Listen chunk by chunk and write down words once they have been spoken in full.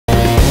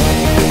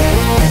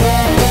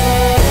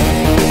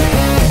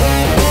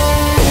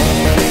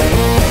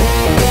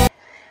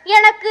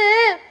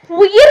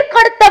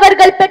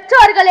கொடுத்தவர்கள்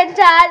பெற்றோர்கள்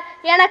என்றால்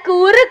எனக்கு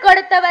உரு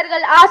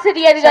கொடுத்தவர்கள்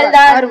ஆசிரியர்கள்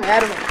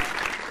தான்.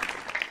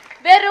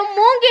 வெறும்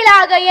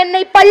மூங்கிலாக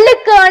என்னை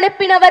பள்ளிக்கு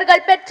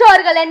அனுப்பினவர்கள்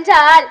பெற்றோர்கள்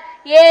என்றால்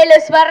 7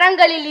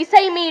 ஸ்வரங்களில்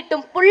இசை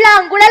மீட்டும்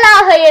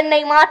புல்லாங்குழலாக என்னை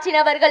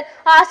மாற்றினவர்கள்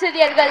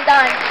ஆசிரியர்கள்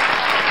தான்.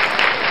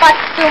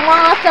 10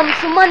 மாசம்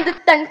சுமந்து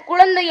தன்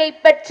குழந்தையை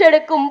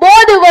பெற்றெடுக்கும்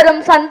போது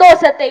வரும்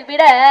சந்தோஷத்தை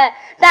விட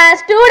தான்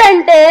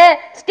ஸ்டூடெண்ட்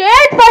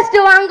ஸ்டேட் ஃபர்ஸ்ட்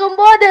வாங்கும்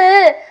போது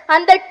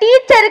அந்த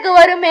டீச்சருக்கு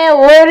வருமே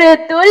ஒரு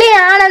துளி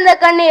ஆனந்த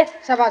கண்ணீர்,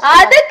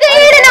 அதுக்கு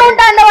ஈடுன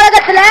உண்டா அந்த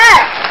உலகத்துல?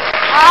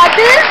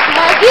 அது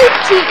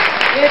மகிழ்ச்சி.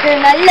 எது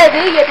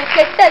நல்லது எது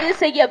கெட்டது,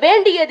 செய்ய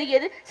வேண்டியது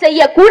எது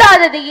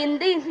செய்யக்கூடாதது,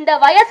 இந்த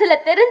வயசுல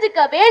தெரிஞ்சுக்க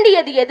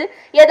வேண்டியது எது,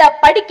 எதை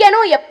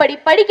படிக்கணும் எப்படி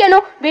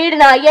படிக்கணும்,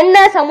 வீடுனா என்ன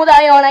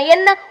சமுதாயம்னா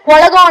என்ன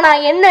உலகம்னா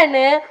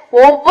என்னன்னு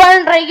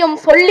ஒவ்வொன்றையும்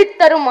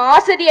சொல்லித்தரும்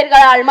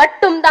ஆசிரியர்களால்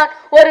மட்டும்தான்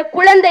ஒரு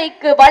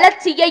குழந்தைக்கு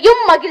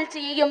வளர்ச்சியையும்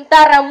மகிழ்ச்சியையும்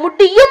தர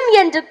முடியும்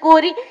என்று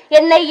கூறி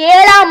என்னை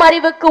 7ஆம்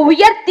அறிவுக்கு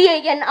உயர்த்திய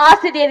என்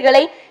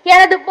ஆசிரியர்களை,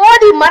 எனது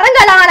போதி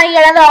மரங்களான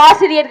எனது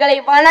ஆசிரியர்களை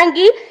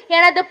வணங்கி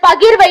எனது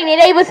பகிர்வை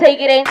நிறைவு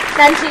செய்கிறேன்.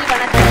 நன்றி,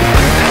 வணக்கம்.